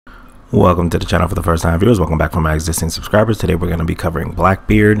Welcome to the channel for the first time viewers. Welcome back from my existing subscribers. Today we're going to be covering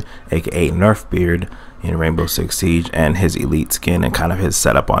Blackbeard, aka Nerfbeard, in Rainbow Six Siege, and his elite skin and kind of his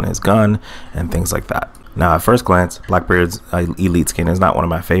setup on his gun and things like that. Now at first glance, Blackbeard's elite skin is not one of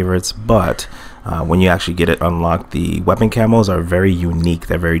my favorites, but when you actually get it unlocked, the weapon camos are very unique.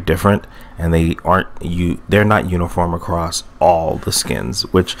 They're very different, and they're not uniform across all the skins,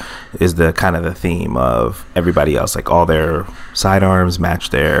 which is the kind of the theme of everybody else. Like all their sidearms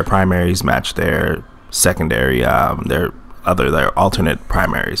match their primaries, match their secondary, their alternate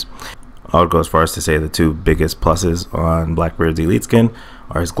primaries. I would go as far as to say the two biggest pluses on Blackbeard's elite skin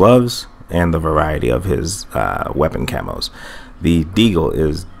are his gloves and the variety of his weapon camos. The Deagle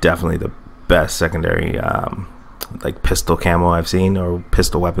is definitely the best secondary like pistol camo I've seen, or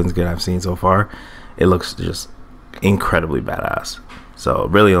pistol weapons skin I've seen so far. It looks just incredibly badass. So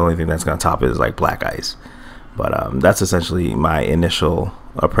really the only thing that's gonna top it is like black ice. But that's essentially my initial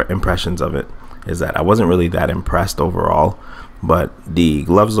impressions of it, is that I wasn't really that impressed overall. But the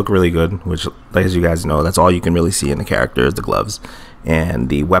gloves look really good, which, as you guys know, that's all you can really see in the character is the gloves. And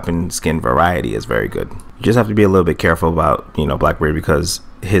the weapon skin variety is very good. You just have to be a little bit careful about, Blackbeard, because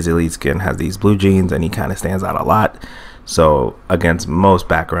his elite skin has these blue jeans and he kind of stands out a lot. So against most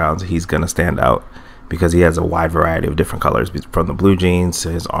backgrounds, he's going to stand out because he has a wide variety of different colors, from the blue jeans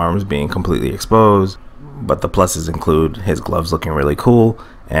to his arms being completely exposed. But the pluses include his gloves looking really cool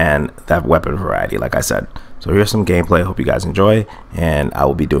and that weapon variety, like I said. So here's some gameplay. I hope you guys enjoy, and I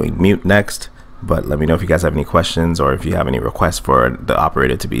will be doing mute next. But let me know if you guys have any questions, or if you have any requests for the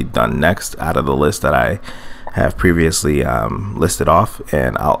operator to be done next out of the list that I have previously listed off.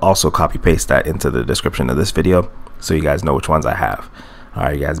 And I'll also copy paste that into the description of this video so you guys know which ones I have.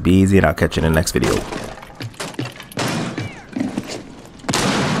 Alright, you guys, be easy, and I'll catch you in the next video.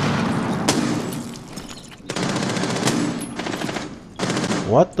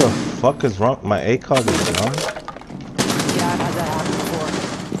 What the fuck is wrong? My ACOG is gone? Yeah, I've had that happen before.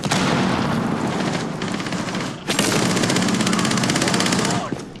 Oh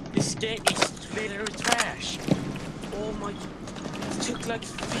god, this game is literally trash. Oh my, it took like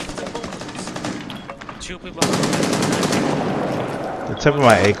 50 bullets. Two people. The tip of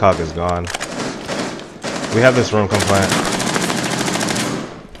my ACOG is gone. We have this room complaint.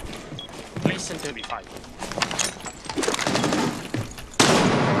 Listen to me, fight.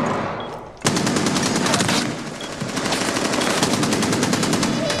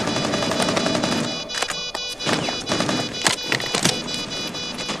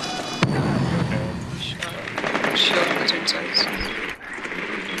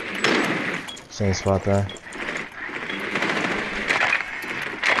 Same spot there.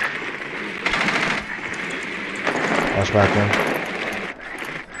 Watch bathroom.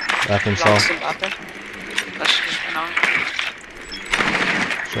 Bathroom stall.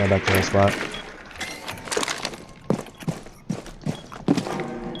 Try back to the spot.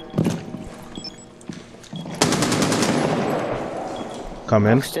 Come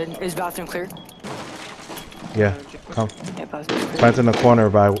in. Is bathroom clear? Yeah, come. Yeah, bathroom clear. Plant in the corner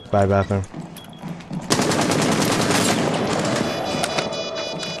by bathroom.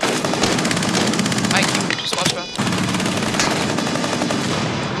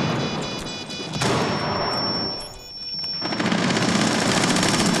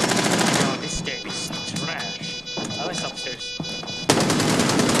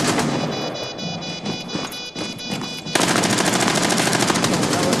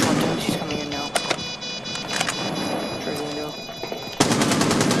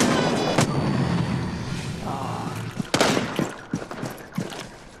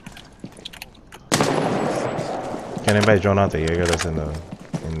 Can anybody drone out the Jaeger that's in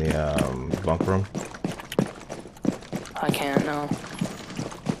the bunk room? I can't, no.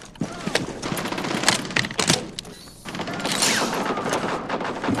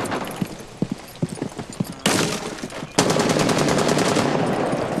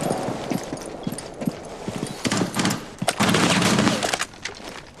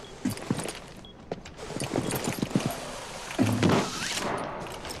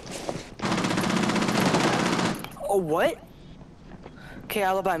 Oh, what? Okay,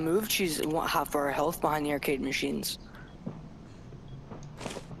 Alibi moved. She's half our health behind the arcade machines.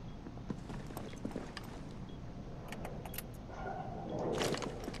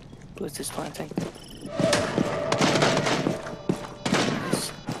 What's this planting?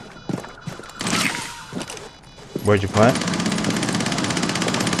 Where'd you plant?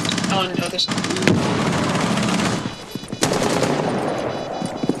 On the other side.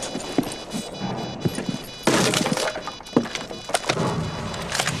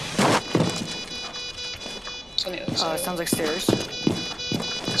 Sounds like stairs.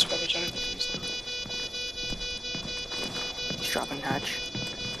 It's probably trying to dropping hatch.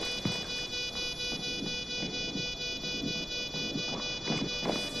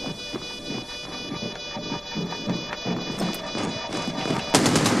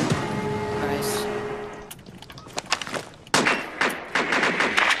 Nice.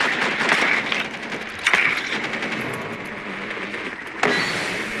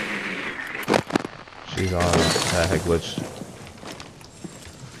 She's on that head glitch.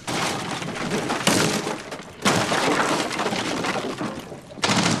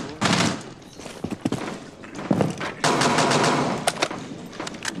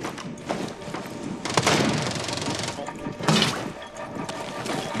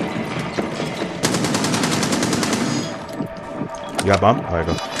 You got bomb? Alright,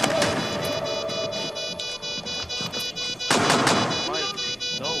 go.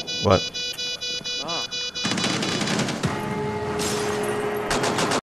 Mike, no. What?